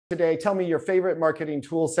today. Tell me your favorite marketing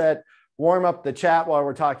tool set. Warm up the chat while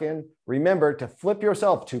we're talking. Remember to flip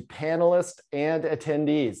yourself to panelists and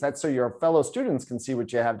attendees. That's so your fellow students can see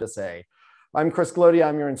what you have to say. I'm Chris Gloede.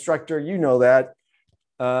 I'm your instructor. You know that.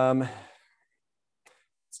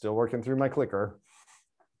 Still working through my clicker.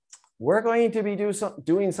 We're going to be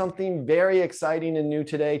doing something very exciting and new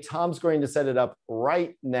today. Tom's going to set it up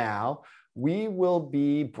right now. We will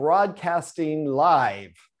be broadcasting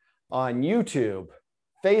live on YouTube,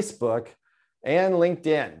 Facebook, and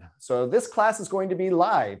LinkedIn. So this class is going to be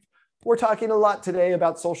live. We're talking a lot today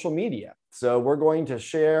about social media. So we're going to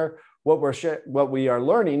share what we are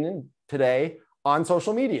learning today on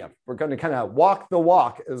social media. We're going to kind of walk the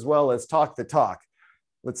walk as well as talk the talk.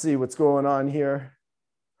 Let's see what's going on here.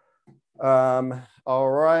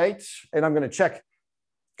 All right, and I'm going to check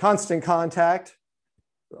constant contact.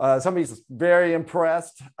 Somebody's very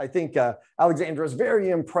impressed. I think Alexandra is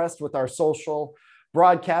very impressed with our social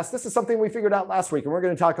broadcast. This is something we figured out last week, and we're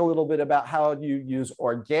going to talk a little bit about how you use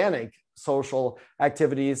organic social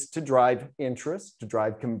activities to drive interest, to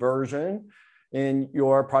drive conversion in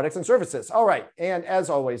your products and services. All right, and as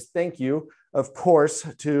always, thank you, of course,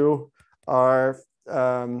 to our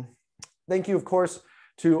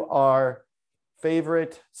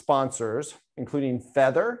favorite sponsors, including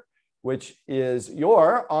Feather, which is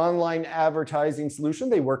your online advertising solution.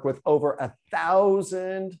 They work with over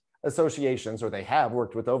 1,000 associations, or they have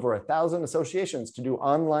worked with over 1,000 associations to do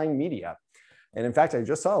online media. And in fact, I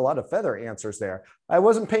just saw a lot of Feather answers there. I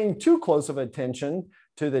wasn't paying too close of attention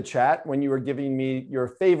to the chat when you were giving me your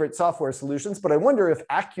favorite software solutions, but I wonder if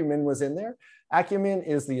Acumen was in there. Acumen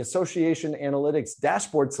is the association analytics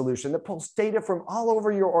dashboard solution that pulls data from all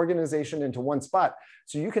over your organization into one spot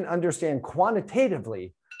so you can understand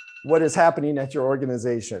quantitatively what is happening at your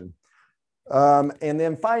organization. And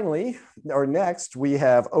then finally, or next, we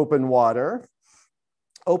have Open Water.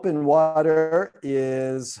 Open Water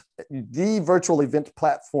is the virtual event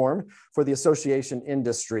platform for the association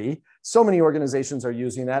industry. So many organizations are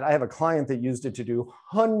using that. I have a client that used it to do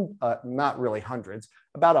not really hundreds,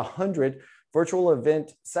 about 100 virtual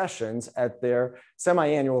event sessions at their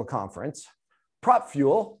semi-annual conference.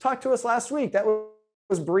 PropFuel talked to us last week. That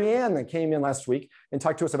was Brianne that came in last week and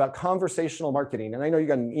talked to us about conversational marketing. And I know you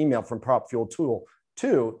got an email from PropFuel Tool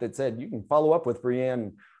too that said you can follow up with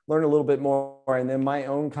Brianne, learn a little bit more. And then my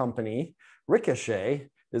own company, Ricochet,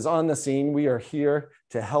 is on the scene. We are here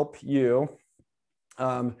to help you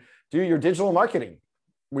do your digital marketing.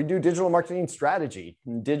 We do digital marketing strategy,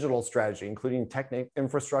 including technique,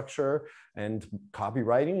 infrastructure, and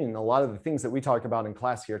copywriting, and a lot of the things that we talk about in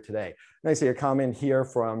class here today. And I see a comment here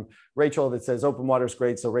from Rachel that says Open Water is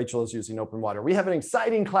great, so Rachel is using Open Water. We have an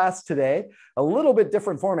exciting class today, a little bit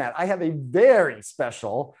different format. I have a very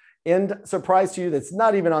special surprise to you that's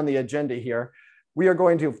not even on the agenda here. We are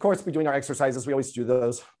going to, of course, be doing our exercises. We always do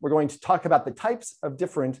those. We're going to talk about the types of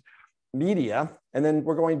different media, and then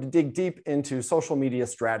we're going to dig deep into social media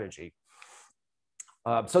strategy.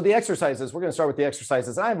 So the exercises, we're going to start with the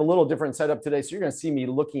exercises. I have a little different setup today, so you're going to see me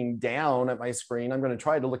looking down at my screen. I'm going to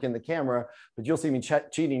try to look in the camera, but you'll see me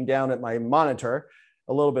cheating down at my monitor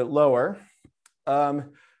a little bit lower.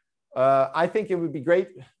 I think it would be great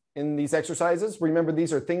in these exercises. Remember,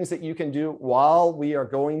 these are things that you can do while we are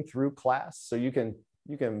going through class. So you can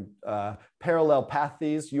parallel path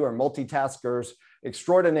these. You are multitaskers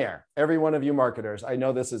extraordinaire. Every one of you marketers. I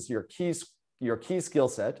know this is your key skill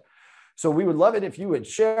set. So we would love it if you would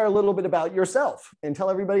share a little bit about yourself and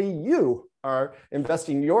tell everybody you are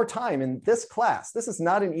investing your time in this class. This is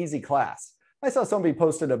not an easy class. I saw somebody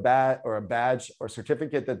posted a badge or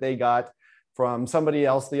certificate that they got from somebody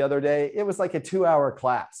else the other day. It was like a 2-hour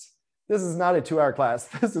class. This is not a 2-hour class.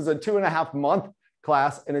 This is a 2.5-month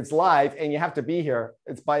class, and it's live, and you have to be here.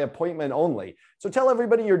 It's by appointment only. So tell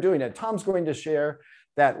everybody you're doing it. Tom's going to share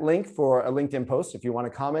that link for a LinkedIn post. If you want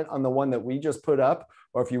to comment on the one that we just put up,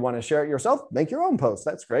 or if you want to share it yourself, make your own post.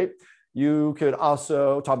 That's great. You could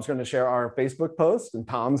also, Tom's going to share our Facebook post, and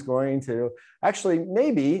Tom's going to actually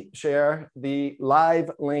maybe share the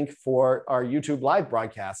live link for our YouTube live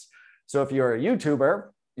broadcast. So if you're a YouTuber,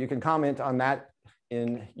 you can comment on that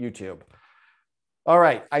in YouTube. All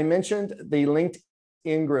right, I mentioned the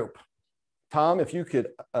LinkedIn group. Tom, if you could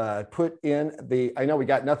put in I know we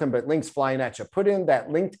got nothing but links flying at you. Put in that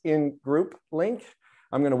LinkedIn group link.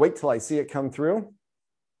 I'm going to wait till I see it come through.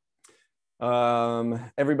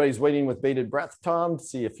 Everybody's waiting with bated breath, Tom, to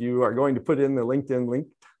see if you are going to put in the LinkedIn link,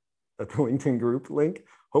 the LinkedIn group link.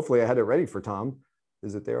 Hopefully I had it ready for Tom.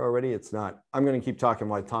 Is it there already? It's not. I'm going to keep talking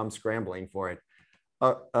while Tom's scrambling for it.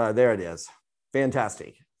 There it is.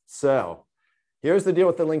 Fantastic. So here's the deal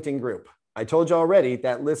with the LinkedIn group. I told you already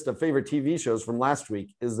that list of favorite TV shows from last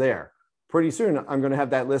week is there. Pretty soon, I'm going to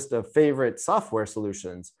have that list of favorite software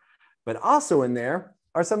solutions. But also in there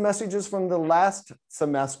are some messages from the last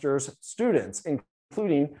semester's students,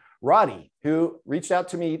 including Roddy, who reached out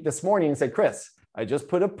to me this morning and said, Chris, I just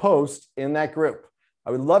put a post in that group.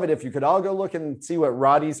 I would love it if you could all go look and see what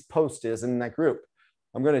Roddy's post is in that group.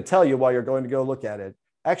 I'm going to tell you while you're going to go look at it.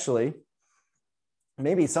 Actually,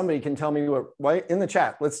 maybe somebody can tell me what in the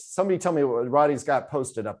chat. Somebody tell me what Roddy's got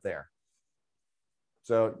posted up there.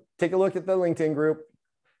 So take a look at the LinkedIn group.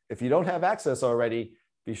 If you don't have access already,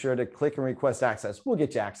 be sure to click and request access. We'll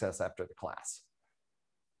get you access after the class.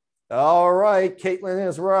 All right, Caitlin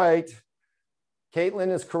is right.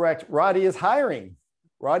 Caitlin is correct. Roddy is hiring.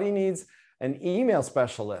 Roddy needs an email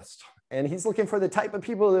specialist, and he's looking for the type of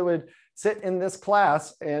people that would sit in this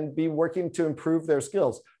class and be working to improve their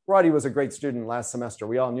skills. Roddy was a great student last semester.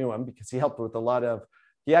 We all knew him because he helped with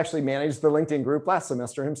he actually managed the LinkedIn group last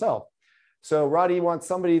semester himself. So Roddy wants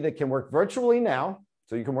somebody that can work virtually now,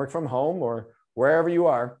 so you can work from home or wherever you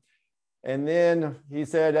are. And then he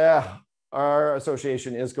said, our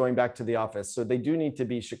association is going back to the office, so they do need to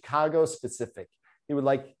be Chicago specific. He would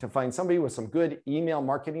like to find somebody with some good email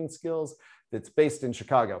marketing skills that's based in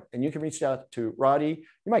Chicago. And you can reach out to Roddy.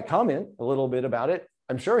 You might comment a little bit about it.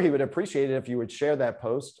 I'm sure he would appreciate it if you would share that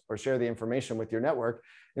post or share the information with your network.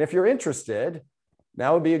 And if you're interested,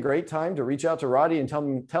 now would be a great time to reach out to Roddy and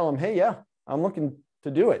tell him, hey, yeah, I'm looking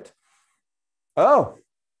to do it. Oh,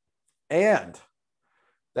 and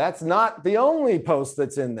that's not the only post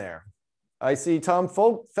that's in there. I see Tom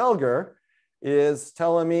Felger is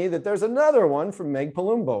telling me that there's another one from Meg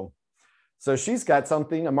Palumbo. So she's got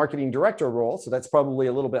something, a marketing director role. So that's probably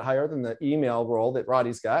a little bit higher than the email role that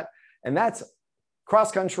Roddy's got. And that's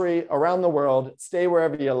cross country, around the world, stay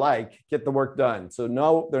wherever you like, get the work done. So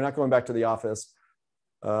no, they're not going back to the office.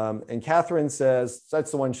 And Catherine says,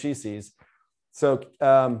 that's the one she sees. So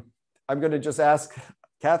I'm going to just ask,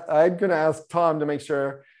 I'm going to ask Tom to make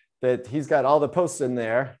sure that he's got all the posts in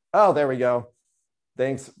there. Oh, there we go.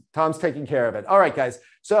 Thanks. Tom's taking care of it. All right, guys.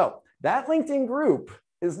 So that LinkedIn group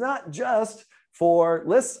is not just for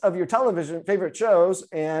lists of your television favorite shows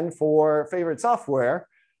and for favorite software.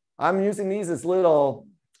 I'm using these as little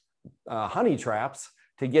honey traps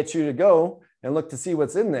to get you to go and look to see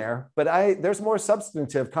what's in there. But there's more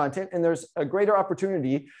substantive content, and there's a greater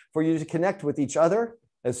opportunity for you to connect with each other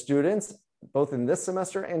as students, both in this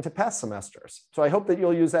semester and to past semesters. So I hope that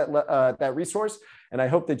you'll use that resource, and I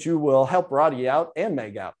hope that you will help Roddy out and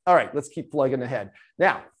Meg out. All right, let's keep plugging ahead.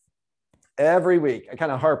 Now, every week, I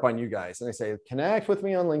kind of harp on you guys, and I say, connect with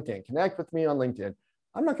me on LinkedIn, connect with me on LinkedIn.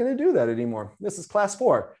 I'm not going to do that anymore. This is class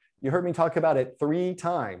 4. You heard me talk about it 3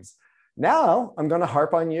 times. Now, I'm going to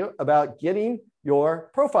harp on you about getting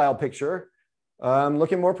your profile picture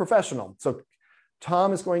looking more professional. So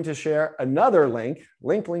Tom is going to share another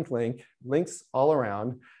links all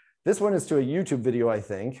around. This one is to a YouTube video, I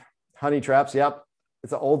think. Honey Traps, yep,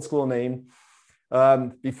 it's an old school name.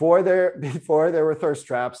 Before there were thirst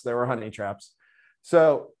traps, there were honey traps.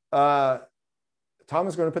 So Tom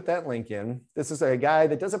is going to put that link in. This is a guy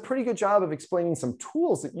that does a pretty good job of explaining some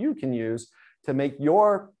tools that you can use to make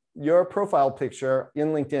your profile picture in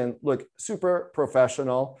LinkedIn look super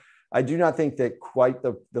professional. I do not think that quite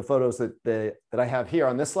the photos that I have here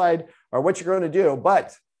on this slide are what you're going to do,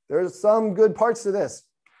 but there's some good parts to this.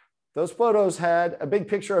 Those photos had a big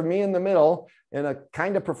picture of me in the middle in a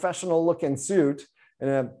kind of professional looking suit,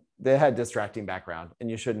 and they had distracting background, and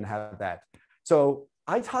you shouldn't have that. So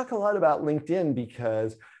I talk a lot about LinkedIn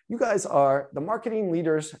because you guys are the marketing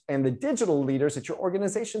leaders and the digital leaders at your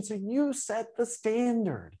organization. So you set the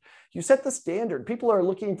standard. You set the standard. People are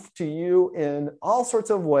looking to you in all sorts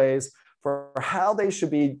of ways for how they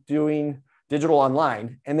should be doing digital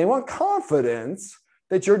online. And they want confidence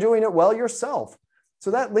that you're doing it well yourself.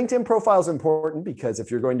 So that LinkedIn profile is important because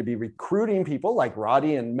if you're going to be recruiting people like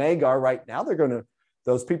Roddy and Meg are right now,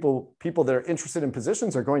 those people that are interested in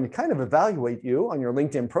positions are going to kind of evaluate you on your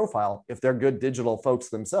LinkedIn profile if they're good digital folks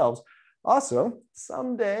themselves. Also,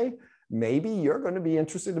 someday, maybe you're going to be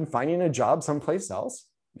interested in finding a job someplace else.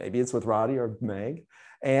 Maybe it's with Roddy or Meg,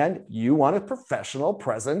 and you want a professional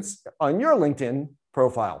presence on your LinkedIn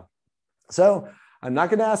profile. So I'm not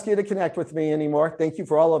going to ask you to connect with me anymore. Thank you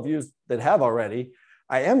for all of you that have already.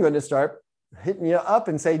 I am going to start hitting you up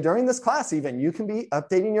and say during this class even, you can be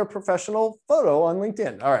updating your professional photo on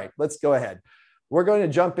LinkedIn. All right, let's go ahead. We're going to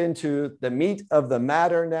jump into the meat of the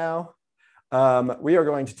matter now. We are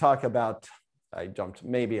going to talk about,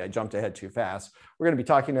 maybe I jumped ahead too fast. We're going to be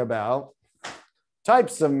talking about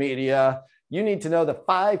types of media. You need to know the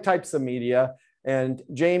 5 types of media. And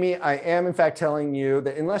Jamie, I am in fact telling you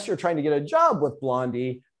that unless you're trying to get a job with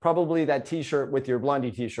Blondie, probably that t-shirt with your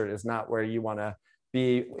Blondie t-shirt is not where you want to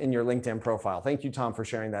be in your LinkedIn profile. Thank you, Tom, for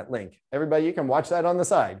sharing that link. Everybody, you can watch that on the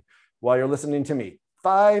side while you're listening to me.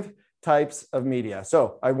 5 types of media.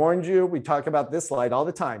 So I warned you, we talk about this slide all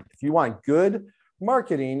the time. If you want good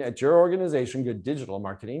marketing at your organization, good digital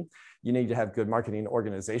marketing, you need to have good marketing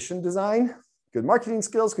organization design, good marketing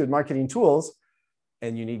skills, good marketing tools,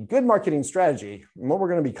 and you need good marketing strategy. And what we're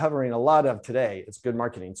going to be covering a lot of today is good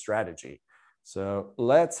marketing strategy. So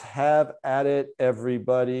let's have at it,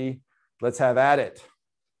 everybody. Let's have at it.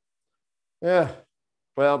 Yeah,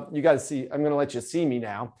 well, you got to see, I'm going to let you see me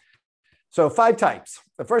now. So 5 types.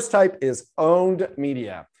 The first type is owned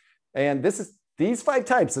media. And these 5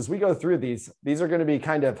 types, as we go through these are going to be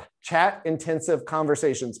kind of chat intensive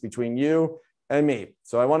conversations between you and me.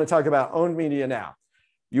 So I want to talk about owned media now.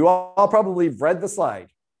 You all probably read the slide.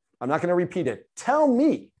 I'm not going to repeat it. Tell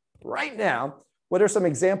me right now, what are some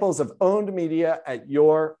examples of owned media at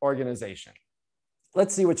your organization?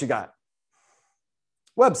 Let's see what you got.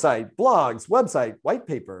 Website, blogs, website, white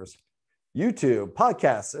papers, YouTube,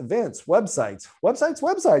 podcasts, events, websites.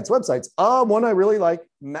 One I really like,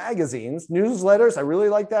 magazines, newsletters. I really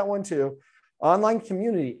like that one too. Online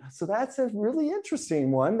community. So that's a really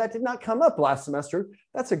interesting one. That did not come up last semester.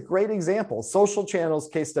 That's a great example. Social channels,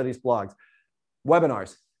 case studies, blogs,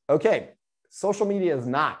 webinars. Okay, social media is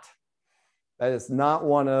not. That is not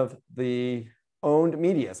one of the owned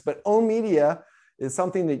medias, but owned media is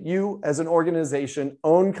something that you as an organization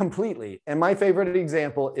own completely. And my favorite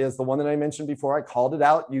example is the one that I mentioned before. I called it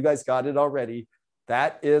out. You guys got it already.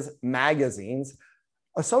 That is magazines.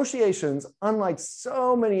 Associations, unlike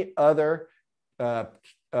so many other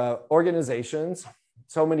organizations,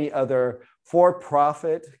 so many other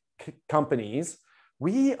for-profit companies,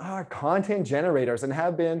 we are content generators and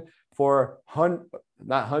have been for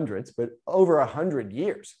not hundreds, but over 100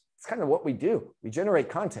 years. It's kind of what we do. We generate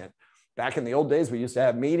content. Back in the old days, we used to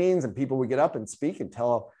have meetings and people would get up and speak and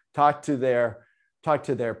talk to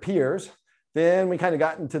their peers. Then we kind of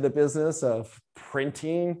got into the business of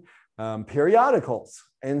printing periodicals.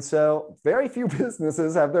 And so very few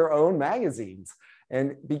businesses have their own magazines.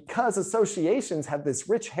 And because associations have this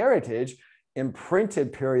rich heritage in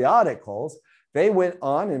printed periodicals, they went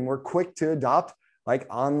on and were quick to adopt like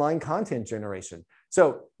online content generation.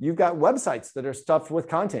 So you've got websites that are stuffed with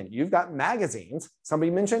content. You've got magazines.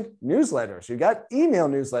 Somebody mentioned newsletters. You got email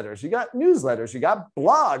newsletters. You got newsletters. You got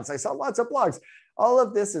blogs. I saw lots of blogs. All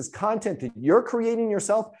of this is content that you're creating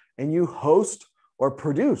yourself and you host or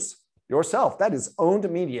produce yourself. That is owned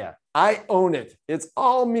media. I own it. It's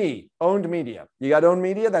all me. Owned media. You got owned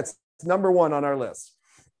media? That's number 1 on our list.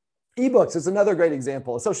 Ebooks is another great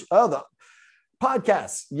example. The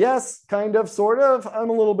podcasts, yes, kind of, sort of. I'm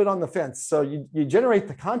a little bit on the fence. So you generate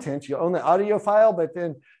the content, you own the audio file, but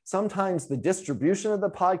then sometimes the distribution of the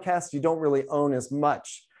podcast, you don't really own as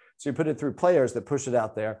much. So you put it through players that push it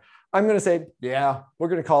out there. I'm going to say, yeah, we're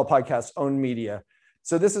going to call a podcast owned media.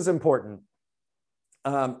 So this is important.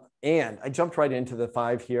 And I jumped right into the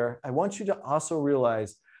 5 here. I want you to also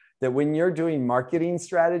realize that when you're doing marketing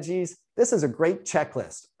strategies, this is a great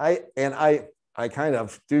checklist. I kind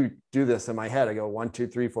of do this in my head. I go 1, 2,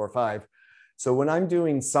 3, 4, 5. So when I'm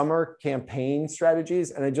doing summer campaign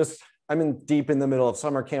strategies, and I'm deep in the middle of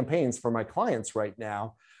summer campaigns for my clients right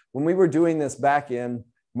now. When we were doing this back in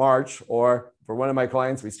March, or for one of my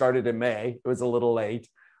clients, we started in May, it was a little late.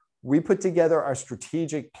 We put together our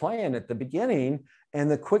strategic plan at the beginning. And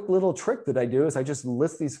the quick little trick that I do is I just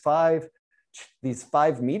list these five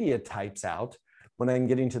media types out when I'm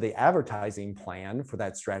getting to the advertising plan for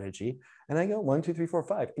that strategy. And I go 1, 2, 3, 4,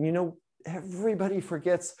 5. And everybody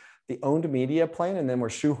forgets the owned media plan, and then we're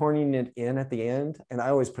shoehorning it in at the end. And I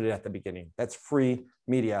always put it at the beginning. That's free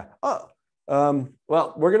media. Well,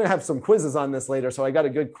 we're going to have some quizzes on this later. So I got a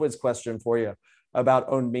good quiz question for you about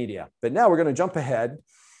owned media. But now we're going to jump ahead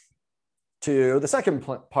to the second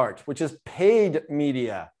part, which is paid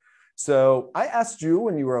media. So I asked you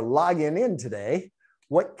when you were logging in today,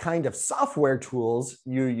 what kind of software tools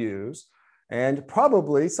you use. And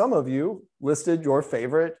probably some of you listed your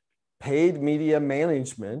favorite paid media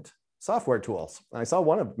management software tools. I saw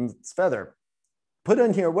one of them, it's Feather. Put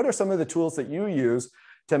in here, what are some of the tools that you use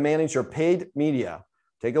to manage your paid media?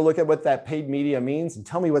 Take a look at what that paid media means and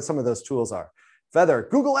tell me what some of those tools are. Feather,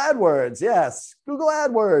 Google AdWords, yes. Google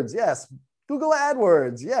AdWords, yes. Google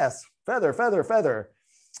AdWords, yes. Feather.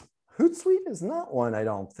 Hootsuite is not one, I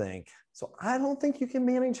don't think. So I don't think you can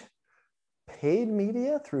manage paid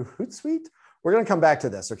media through Hootsuite. We're going to come back to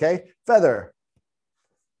this, okay? Feather,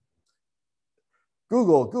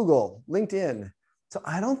 Google, LinkedIn, So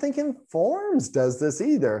I don't think Informs does this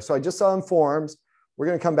either. So I just saw Informs. We're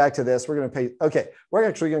going to come back to this. We're going to pay. Okay, we're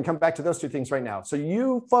actually going to come back to those two things right now. So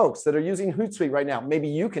you folks that are using Hootsuite right now, maybe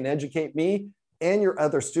you can educate me and your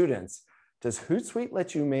other students. Does Hootsuite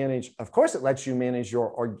let you manage? Of course, it lets you manage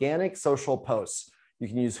your organic social posts. You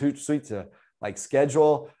can use Hootsuite to like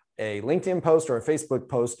schedule a LinkedIn post or a Facebook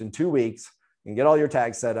post in 2 weeks and get all your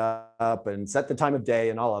tags set up and set the time of day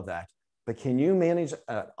and all of that. But can you manage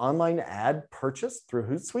an online ad purchase through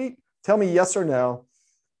Hootsuite? Tell me yes or no.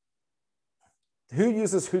 Who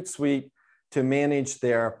uses Hootsuite to manage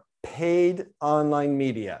their paid online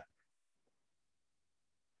media?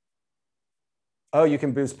 Oh, you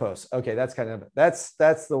can boost posts. Okay, that's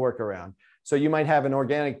the workaround. So you might have an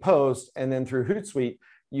organic post, and then through Hootsuite,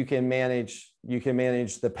 you can manage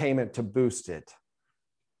the payment to boost it.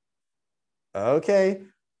 Okay,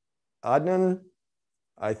 Adnan,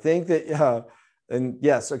 I think that and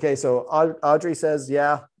yes, okay. So Audrey says,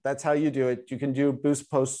 yeah, that's how you do it. You can do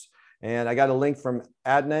boost posts. And I got a link from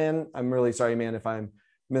Adnan. I'm really sorry, man, if I'm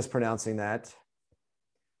mispronouncing that.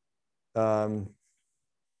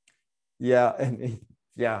 Yeah, and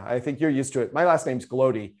yeah, I think you're used to it. My last name's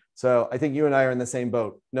Gloede, so I think you and I are in the same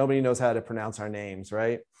boat. Nobody knows how to pronounce our names,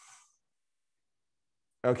 right?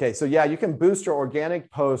 Okay, so yeah, you can boost your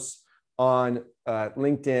organic posts on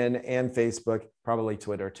LinkedIn and Facebook, probably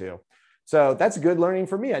Twitter too. So that's good learning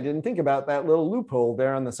for me. I didn't think about that little loophole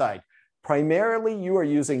there on the side. Primarily, you are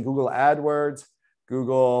using Google AdWords,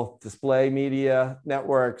 Google Display Media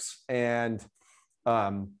Networks, and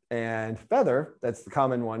Feather. That's the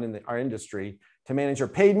common one in our industry to manage your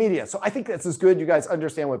paid media. So I think this is good. You guys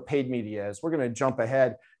understand what paid media is. We're going to jump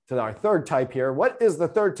ahead to our third type here. What is the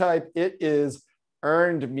third type? It is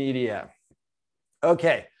earned media.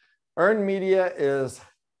 Okay, earned media is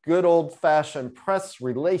good old-fashioned press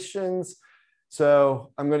relations.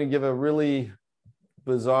 So I'm going to give a really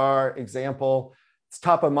bizarre example. It's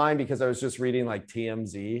top of mind because I was just reading like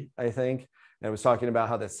TMZ, I think, and it was talking about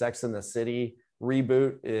how the Sex and the City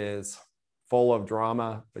reboot is full of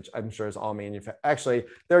drama, which I'm sure is all manufactured. Actually,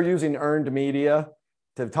 they're using earned media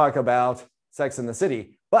to talk about Sex and the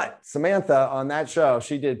City. But Samantha on that show,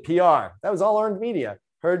 she did PR. That was all earned media.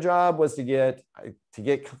 Her job was to get,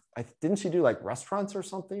 didn't she do like restaurants or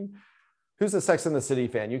something? Who's a Sex and the City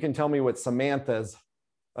fan? You can tell me what Samantha's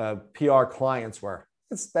PR clients were.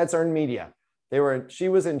 That's earned media. She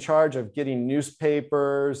was in charge of getting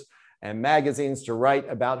newspapers and magazines to write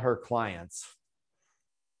about her clients.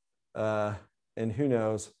 And who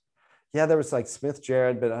knows? Yeah, there was like Smith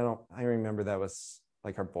Jared, but I remember that was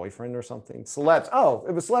like her boyfriend or something. Celebs. Oh,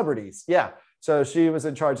 it was celebrities. Yeah. So she was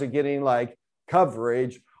in charge of getting like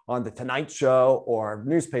coverage on the Tonight Show or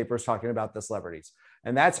newspapers talking about the celebrities.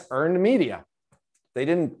 And that's earned media. They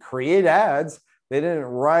didn't create ads. They didn't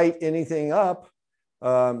write anything up.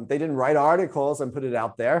 They didn't write articles and put it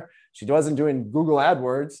out there. She wasn't doing Google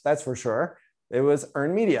AdWords, that's for sure. It was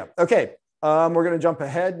earned media. Okay, we're going to jump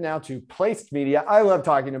ahead now to placed media. I love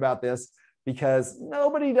talking about this because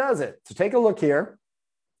nobody does it. So take a look here.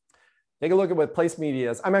 Take a look at what placed media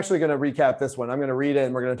is. I'm actually going to recap this one. I'm going to read it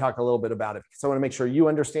and we're going to talk a little bit about it. So I want to make sure you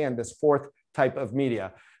understand this fourth type of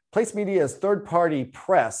media. Placed media is third-party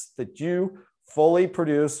press that you fully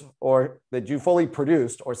produce or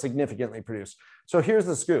produced or significantly produced. So here's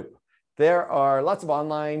the scoop. There are lots of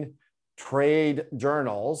online trade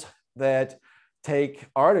journals that take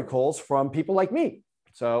articles from people like me.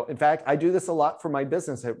 So in fact, I do this a lot for my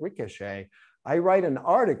business at Ricochet. I write an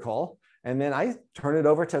article and then I turn it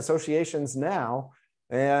over to Associations Now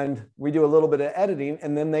and we do a little bit of editing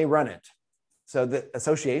and then they run it. So the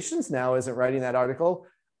Associations Now isn't writing that article.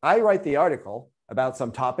 I write the article about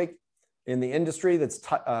some topic in the industry that's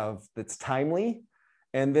timely,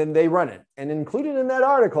 and then they run it. And included in that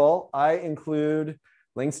article, I include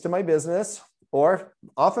links to my business, or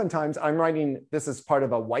oftentimes I'm writing, this is part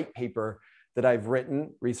of a white paper that I've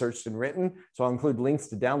written, researched and written. So I'll include links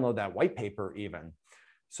to download that white paper even.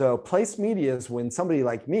 So placed media is when somebody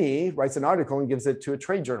like me writes an article and gives it to a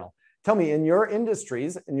trade journal. Tell me, in your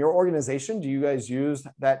industries, in your organization, do you guys use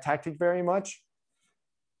that tactic very much?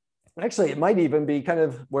 Actually, it might even be kind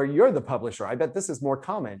of where you're the publisher. I bet this is more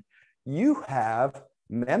common. You have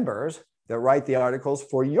members that write the articles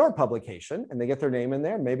for your publication and they get their name in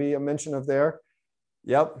there, maybe a mention of their,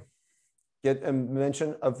 get a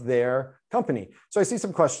mention of their company. So I see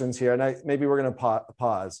some questions here and maybe we're going to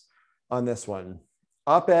pause on this one.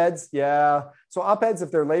 Op-eds, yeah. So op-eds,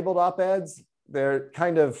 if they're labeled op-eds, they're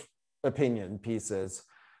kind of opinion pieces.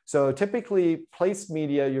 So typically placed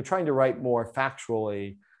media, you're trying to write more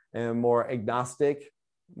factually and more agnostic,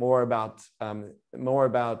 more about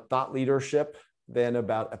thought leadership than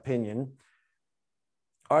about opinion.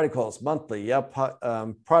 Articles, monthly, yep.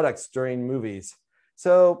 Products during movies.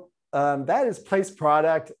 So that is place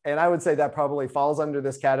product. And I would say that probably falls under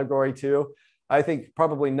this category too. I think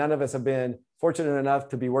probably none of us have been fortunate enough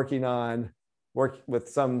to be working with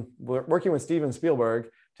Steven Spielberg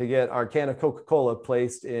to get our can of Coca-Cola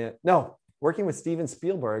placed in, no, working with Steven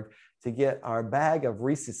Spielberg to get our bag of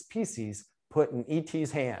Reese's Pieces put in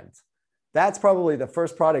E.T.'s hands. That's probably the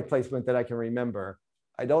first product placement that I can remember.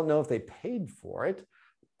 I don't know if they paid for it.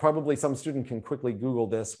 Probably some student can quickly Google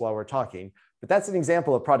this while we're talking, but that's an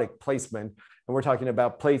example of product placement. And we're talking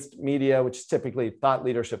about placed media, which is typically thought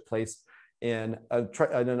leadership placed in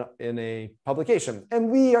a publication. And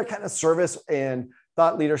we are kind of service and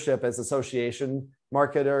thought leadership as association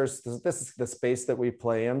marketers. This is the space that we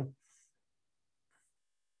play in.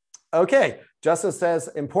 Okay, Justice says,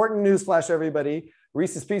 important news flash, everybody.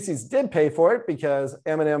 Reese's Pieces did pay for it because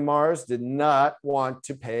M&M Mars did not want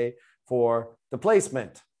to pay for the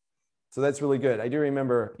placement. So that's really good. I do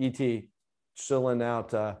remember E.T. chilling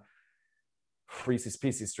out Reese's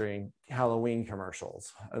Pieces during Halloween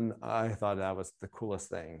commercials. And I thought that was the coolest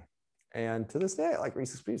thing. And to this day, I like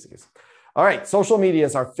Reese's Pieces. All right, social media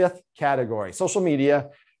is our fifth category. Social media,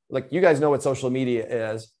 like you guys know what social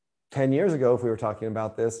media is. 10 years ago, if we were talking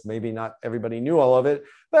about this, maybe not everybody knew all of it,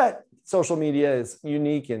 but social media is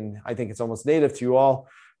unique and I think it's almost native to you all.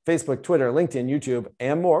 Facebook, Twitter, LinkedIn, YouTube,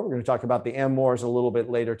 and more. We're going to talk about the and mores a little bit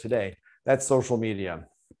later today. That's social media.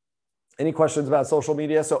 Any questions about social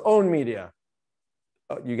media? So owned media.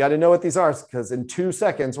 You got to know what these are because in 2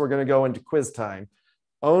 seconds, we're going to go into quiz time.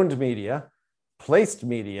 Owned media, placed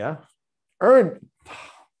media, earned.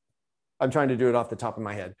 I'm trying to do it off the top of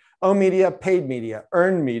my head. Owned media, paid media,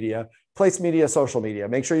 earned media, placed media, social media.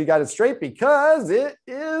 Make sure you got it straight because it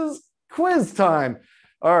is quiz time.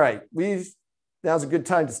 All right. Now's a good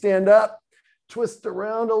time to stand up, twist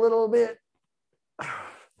around a little bit,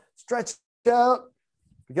 stretch out,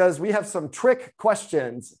 because we have some trick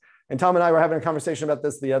questions. And Tom and I were having a conversation about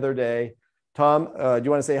this the other day. Tom, do you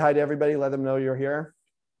want to say hi to everybody? Let them know you're here.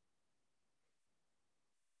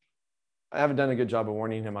 I haven't done a good job of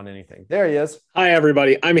warning him on anything. There he is. Hi,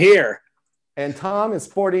 everybody. I'm here. And Tom is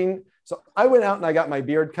sporting. So I went out and I got my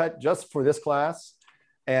beard cut just for this class.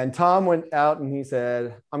 And Tom went out and he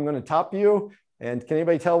said, I'm going to top you. And can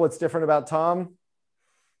anybody tell what's different about Tom?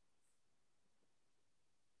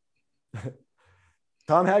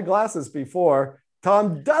 Tom had glasses before.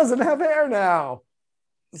 Tom doesn't have hair now.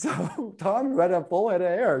 So Tom had a full head of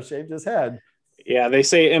hair, shaved his head. Yeah, they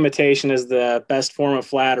say imitation is the best form of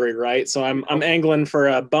flattery, right? So I'm angling for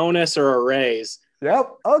a bonus or a raise. Yep.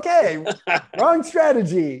 Okay. Wrong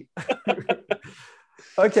strategy.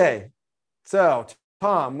 Okay. So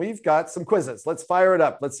Tom, we've got some quizzes. Let's fire it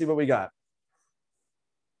up. Let's see what we got.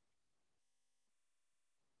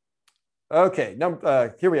 Okay.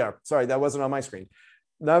 Here we are. Sorry, that wasn't on my screen.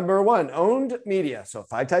 Number one, owned media. So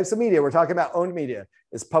 5 types of media. We're talking about owned media.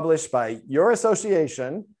 Is published by your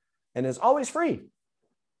association and is always free.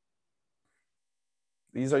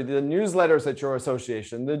 These are the newsletters at your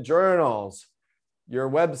association, the journals, your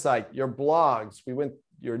website, your blogs. We went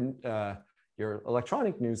your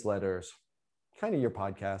electronic newsletters, kind of your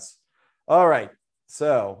podcasts. All right.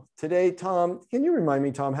 So today, Tom, can you remind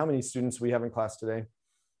me, Tom, how many students we have in class today?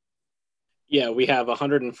 Yeah, we have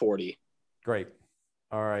 140. Great.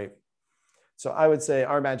 All right. So I would say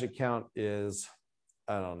our magic count is,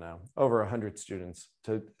 I don't know, over 100 students.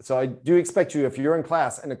 So I do expect you, if you're in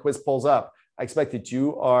class and the quiz pulls up, I expect that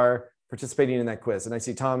you are participating in that quiz. And I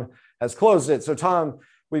see Tom has closed it. So Tom,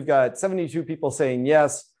 we've got 72 people saying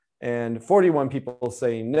yes and 41 people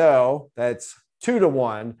saying no. That's 2 to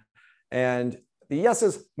 1. And the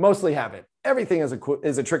yeses mostly have it. Everything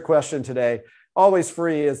is a trick question today. Always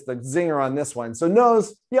free is the zinger on this one. So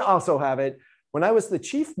no's, you also have it. When I was the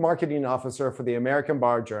chief marketing officer for the American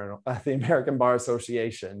Bar Journal, the American Bar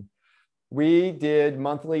Association, we did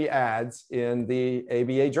monthly ads in the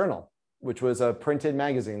ABA Journal, which was a printed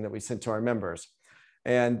magazine that we sent to our members.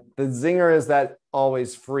 And the zinger is that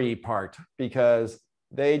always free part because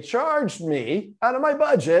they charged me out of my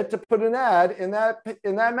budget to put an ad in that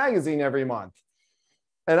magazine every month.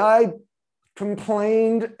 And I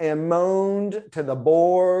complained and moaned to the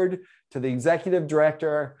board, to the executive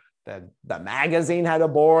director, that the magazine had a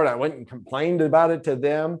board. I went and complained about it to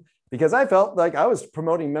them because I felt like I was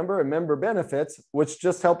promoting member benefits, which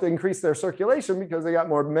just helped increase their circulation because they got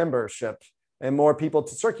more membership and more people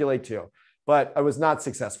to circulate to. But I was not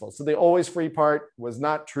successful. So the always free part was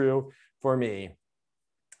not true for me.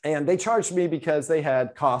 And they charged me because they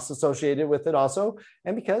had costs associated with it also,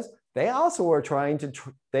 and because they also were trying to,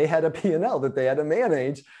 they had a P&L that they had to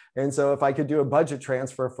manage. And so if I could do a budget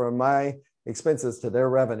transfer from my expenses to their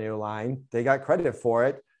revenue line. They got credit for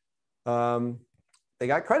it. And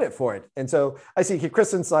so I see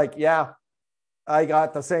Kristen's like, yeah, I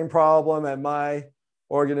got the same problem at my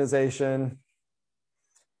organization.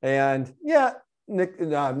 And yeah,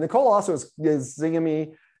 Nicole also is zinging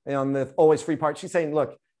me on the always free part. She's saying,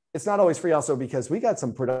 look, it's not always free also because we got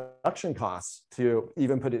some production costs to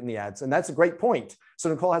even put it in the ads. And that's a great point. So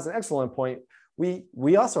Nicole has an excellent point.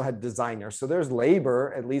 We also had designers. So there's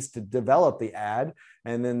labor, at least to develop the ad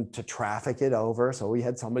and then to traffic it over. So we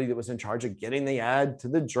had somebody that was in charge of getting the ad to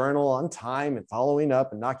the journal on time and following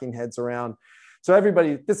up and knocking heads around. So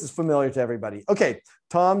everybody, this is familiar to everybody. Okay,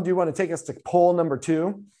 Tom, do you want to take us to poll number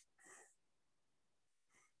 2?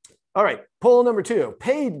 All right, poll number 2.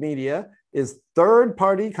 Paid media is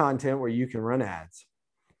third-party content where you can run ads.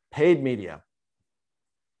 Paid media.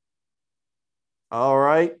 All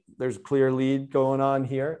right, there's a clear lead going on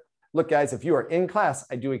here. Look, guys, if you are in class,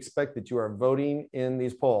 I do expect that you are voting in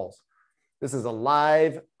these polls. This is a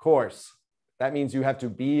live course. That means you have to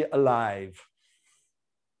be alive.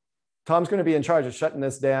 Tom's going to be in charge of shutting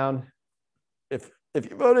this down. If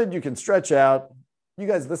you voted, you can stretch out. You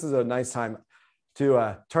guys, this is a nice time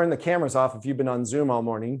to turn the cameras off if you've been on Zoom all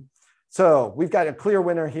morning. So we've got a clear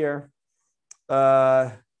winner here.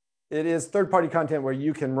 It is third-party content where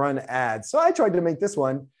you can run ads. So I tried to make this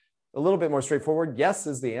one a little bit more straightforward. Yes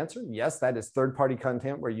is the answer. Yes, that is third-party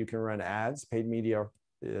content where you can run ads. Paid media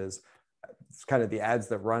is it's kind of the ads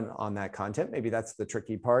that run on that content. Maybe that's the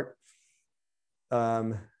tricky part.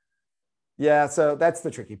 Yeah, so that's the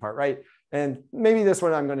tricky part, right? And maybe this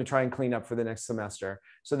one I'm going to try and clean up for the next semester.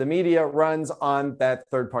 So the media runs on that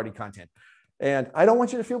third-party content. And I don't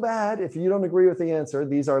want you to feel bad if you don't agree with the answer.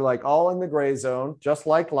 These are like all in the gray zone, just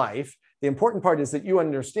like life. The important part is that you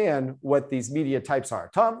understand what these media types are.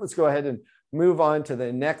 Tom, let's go ahead and move on to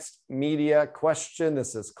the next media question.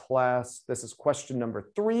 This is question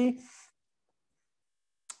number 3.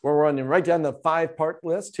 We're running right down the 5-part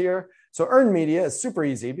list here. So earned media is super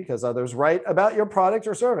easy because others write about your product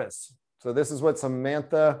or service. So this is what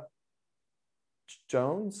Samantha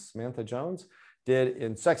Jones did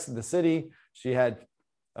in Sex and the City. She had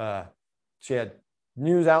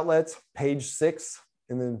news outlets, page 6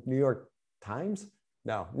 in the New York Times.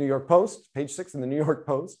 No, New York Post, page 6 in the New York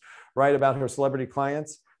Post, write about her celebrity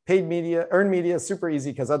clients. Paid media, earned media is super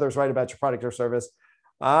easy because others write about your product or service.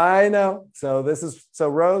 I know. So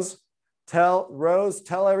Rose,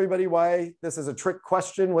 tell everybody why this is a trick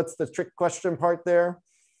question. What's the trick question part there?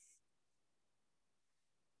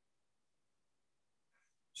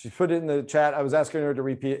 She put it in the chat. I was asking her to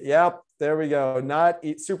repeat it. Yep, there we go.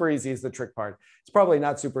 Super easy is the trick part. It's probably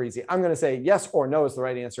not super easy. I'm going to say yes or no is the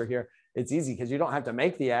right answer here. It's easy because you don't have to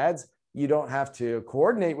make the ads. You don't have to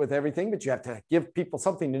coordinate with everything, but you have to give people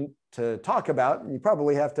something to talk about. And you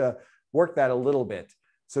probably have to work that a little bit.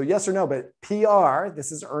 So yes or no, but PR,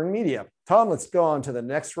 this is earned media. Tom, let's go on to the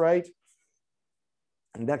next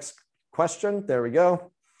Next question. There we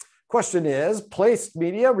go. Question is, placed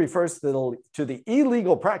media refers to the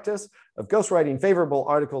illegal practice of ghostwriting favorable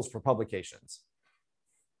articles for publications.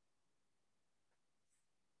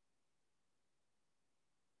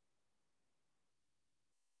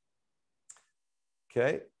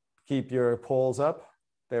 Okay, keep your polls up.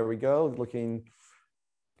 There we go, looking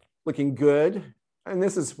good. And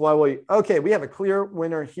this is why we have a clear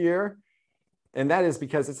winner here. And that is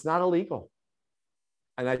because it's not illegal.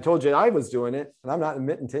 And I told you I was doing it, and I'm not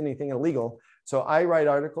admitting to anything illegal. So I write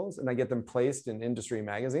articles and I get them placed in industry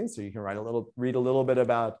magazines. So you can read a little bit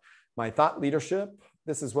about my thought leadership.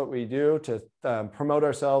 This is what we do to promote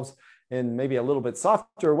ourselves in maybe a little bit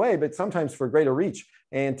softer way, but sometimes for greater reach.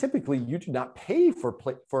 And typically you do not pay for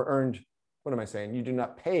earned, what am I saying? You do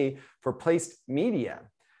not pay for placed media.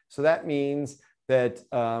 So that means that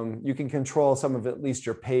you can control some of at least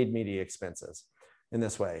your paid media expenses in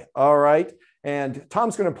this way. All right. And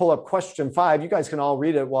Tom's going to pull up question 5. You guys can all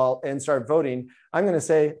read it and start voting. I'm going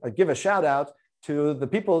to give a shout out to the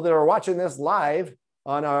people that are watching this live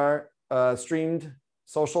on our streamed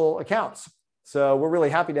social accounts. So we're really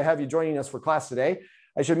happy to have you joining us for class today.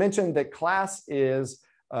 I should mention that class is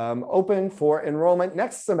open for enrollment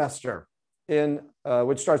next semester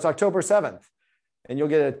which starts October 7th. And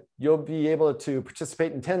you'll be able to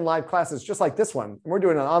participate in 10 live classes just like this one. We're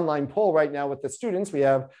doing an online poll right now with the students. We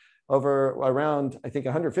have around, I think,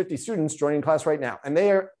 150 students joining class right now. And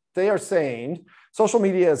they are saying social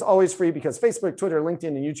media is always free because Facebook, Twitter, LinkedIn,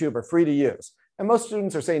 and YouTube are free to use. And most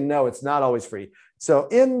students are saying, no, it's not always free. So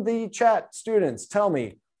in the chat, students, tell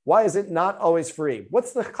me, why is it not always free?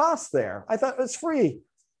 What's the cost there? I thought it was free.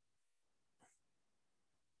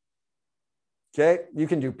 Okay, you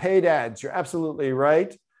can do paid ads. You're absolutely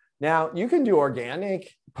right. Now, you can do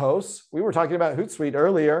organic posts. We were talking about Hootsuite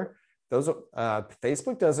earlier. Those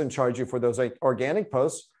Facebook doesn't charge you for those organic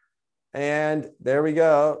posts. And there we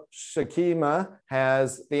go. Shakima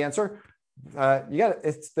has the answer.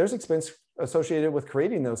 There's expense associated with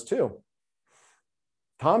creating those too.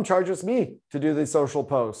 Tom charges me to do these social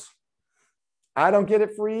posts. I don't get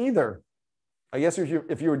it free either. I guess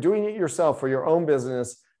if you were doing it yourself for your own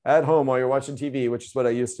business at home while you're watching TV, which is what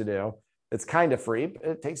I used to do, it's kind of free, but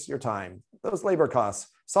it takes your time. Those labor costs,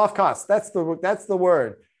 soft costs, that's the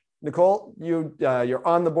word. Nicole, you're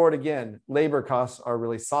on the board again. Labor costs are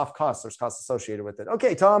really soft costs. There's costs associated with it.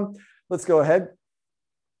 Okay, Tom, let's go ahead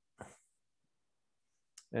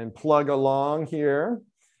and plug along here.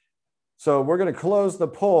 So we're going to close the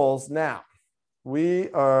polls now. We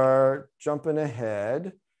are jumping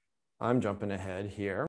ahead. I'm jumping ahead here.